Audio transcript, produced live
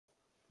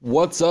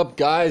What's up,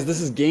 guys?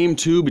 This is game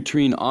 2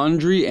 between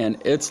Andri and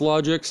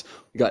Itzlogicz.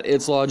 We got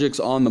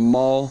Itzlogicz on the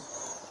Maul,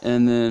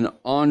 and then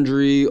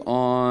Andri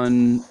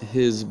on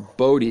his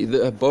Bodhi.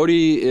 The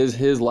Bodhi is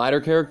his ladder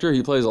character.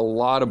 He plays a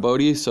lot of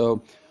Bodhi,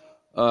 so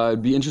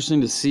it'd be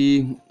interesting to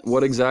see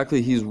what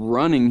exactly he's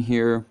running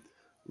here.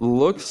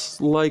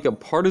 Looks like a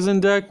partisan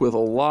deck with a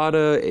lot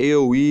of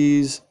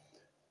AoEs,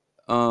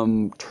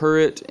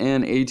 turret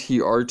and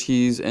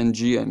ATRTs and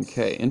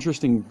GNK.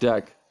 Interesting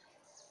deck.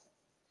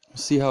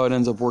 See how it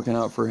ends up working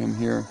out for him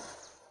here.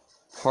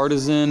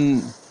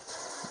 Partisan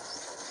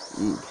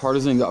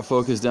got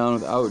focused down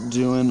without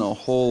doing a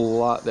whole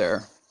lot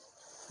there.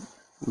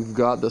 We've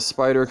got the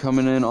spider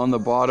coming in on the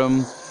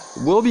bottom.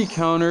 Will be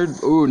countered.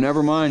 Ooh,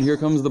 never mind. Here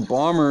comes the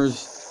bombers.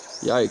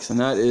 Yikes, and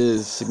that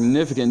is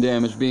significant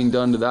damage being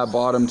done to that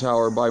bottom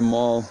tower by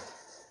Maul.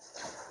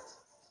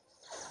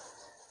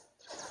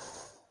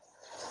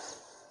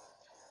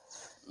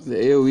 The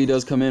AoE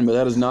does come in, but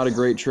that is not a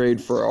great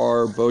trade for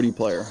our Bodhi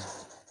player.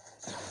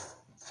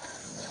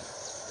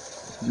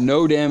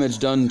 No damage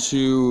done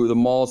to the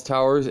Maul's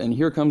towers, and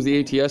here comes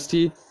the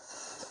ATST,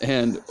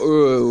 and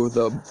oh,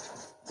 the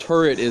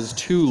turret is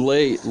too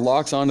late,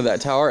 locks onto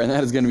that tower, and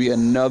that is going to be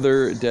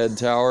another dead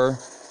tower.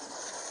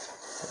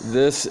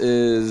 This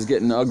is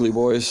getting ugly,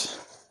 boys.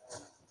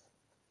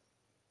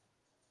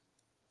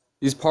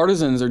 These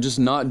partisans are just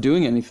not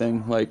doing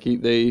anything. Like,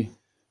 the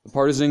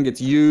partisan gets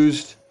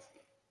used,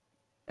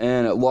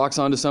 and it locks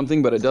onto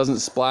something, but it doesn't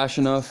splash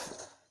enough.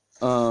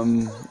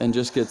 And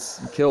just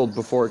gets killed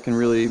before it can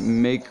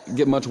really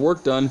get much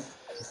work done.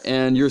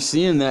 And you're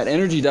seeing that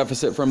energy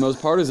deficit from those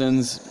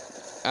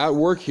partisans at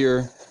work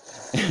here,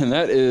 and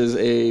that is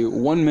a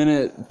 1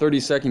 minute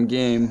 30-second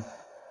game.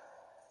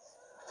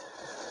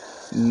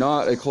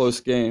 Not a close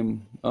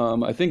game.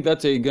 I think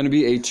that's going to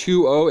be a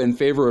 2-0 in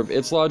favor of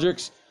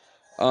Itzlogicz.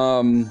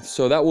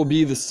 So that will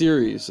be the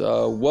series.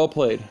 Well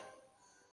played.